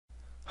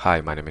Hi,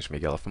 my name is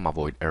Miguel from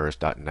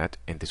avoiderrors.net.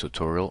 In this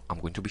tutorial, I'm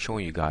going to be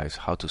showing you guys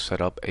how to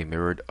set up a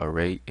mirrored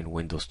array in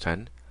Windows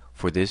 10.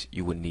 For this,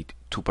 you would need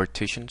two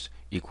partitions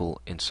equal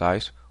in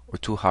size or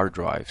two hard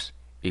drives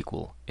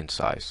equal in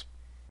size.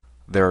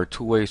 There are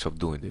two ways of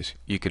doing this.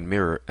 You can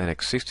mirror an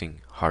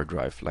existing hard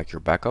drive like your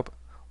backup,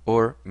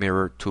 or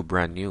mirror two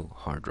brand new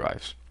hard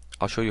drives.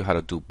 I'll show you how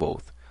to do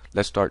both.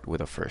 Let's start with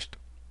the first.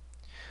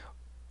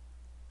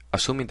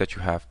 Assuming that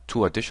you have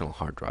two additional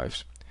hard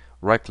drives,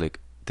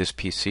 right-click this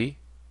PC,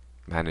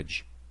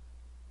 Manage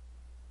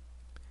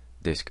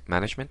Disk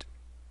Management.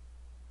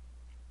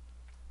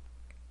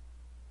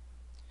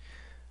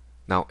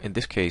 Now in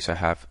this case I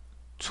have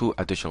two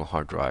additional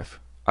hard drive.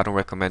 I don't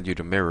recommend you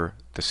to mirror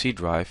the C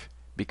drive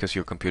because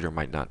your computer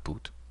might not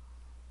boot.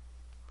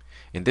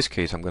 In this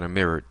case I'm going to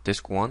mirror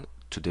disk 1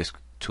 to disk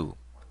 2.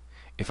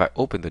 If I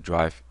open the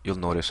drive, you'll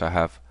notice I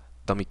have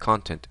dummy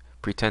content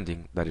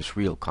pretending that it's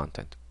real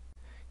content.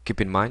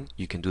 Keep in mind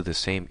you can do the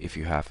same if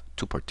you have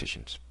two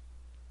partitions.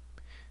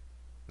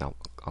 Now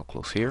I'll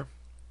close here.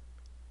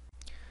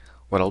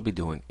 What I'll be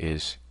doing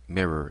is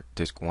mirror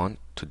disk 1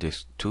 to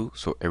disk 2,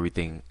 so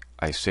everything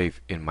I save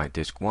in my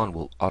disk 1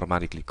 will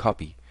automatically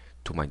copy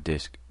to my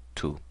disk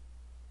 2.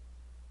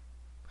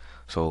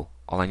 So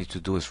all I need to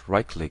do is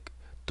right click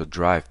the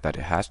drive that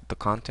it has the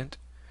content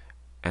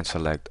and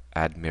select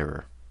Add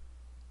Mirror.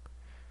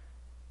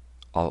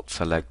 I'll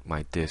select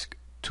my disk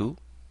 2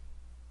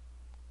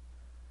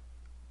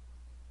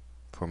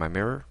 for my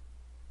mirror.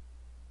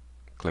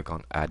 Click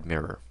on Add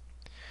Mirror.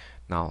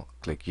 Now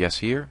click yes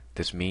here.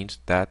 This means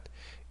that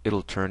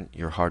it'll turn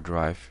your hard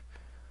drive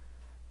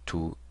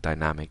to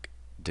dynamic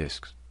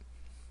disks.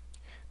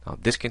 Now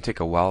this can take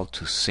a while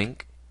to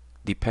sync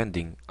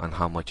depending on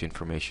how much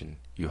information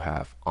you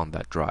have on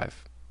that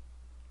drive.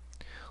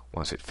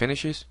 Once it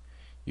finishes,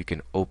 you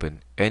can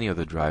open any of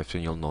the drives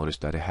and you'll notice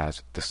that it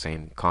has the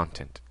same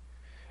content.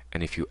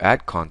 And if you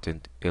add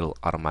content, it'll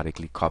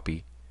automatically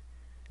copy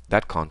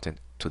that content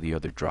to the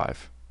other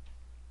drive.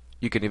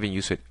 You can even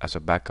use it as a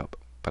backup,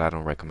 but I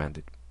don't recommend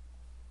it.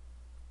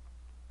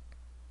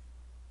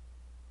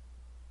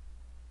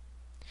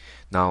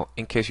 Now,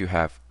 in case you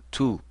have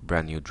two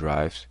brand new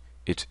drives,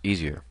 it's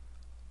easier.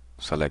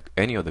 Select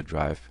any other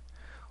drive,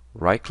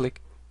 right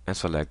click and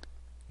select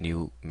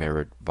New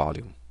Mirrored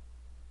Volume.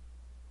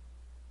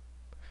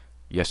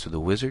 Yes to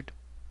the wizard,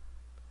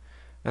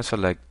 and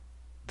select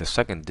the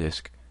second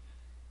disk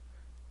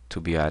to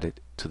be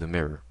added to the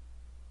mirror.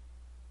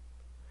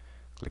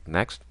 Click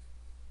Next.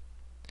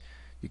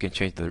 You can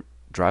change the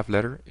drive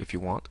letter if you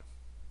want.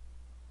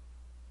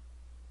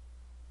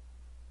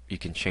 You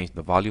can change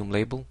the volume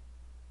label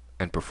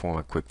and perform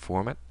a quick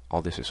format.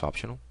 All this is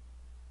optional.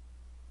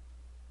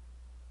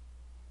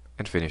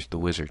 And finish the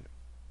wizard.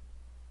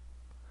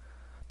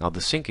 Now the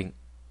syncing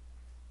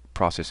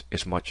process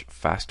is much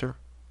faster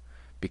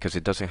because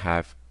it doesn't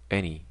have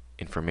any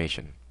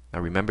information. Now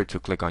remember to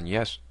click on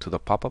yes to the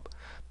pop-up.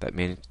 That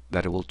means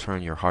that it will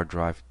turn your hard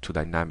drive to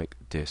dynamic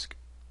disk.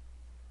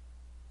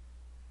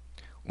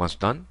 Once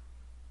done,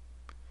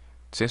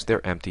 since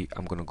they're empty,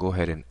 I'm going to go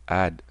ahead and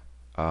add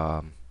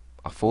a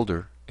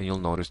folder, and you'll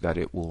notice that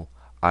it will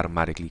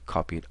automatically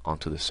copy it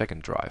onto the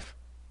second drive.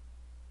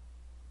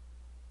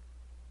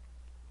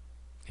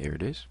 Here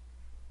it is.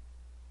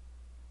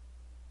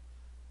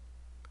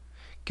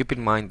 Keep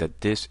in mind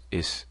that this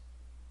is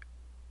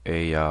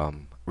a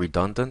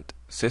redundant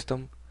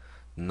system,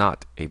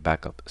 not a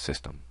backup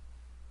system.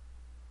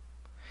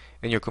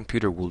 And your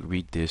computer will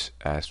read this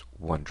as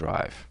one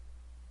drive.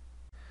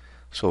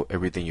 So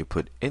everything you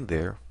put in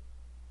there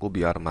will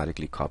be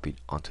automatically copied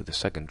onto the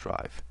second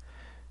drive.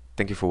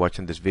 Thank you for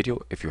watching this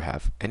video. If you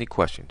have any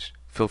questions,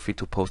 feel free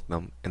to post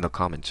them in the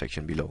comment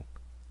section below.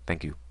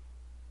 Thank you.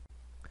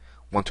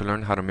 Want to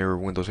learn how to mirror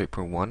Windows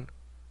 8.1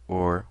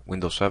 or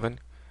Windows 7?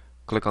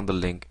 Click on the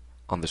link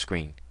on the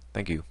screen.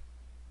 Thank you.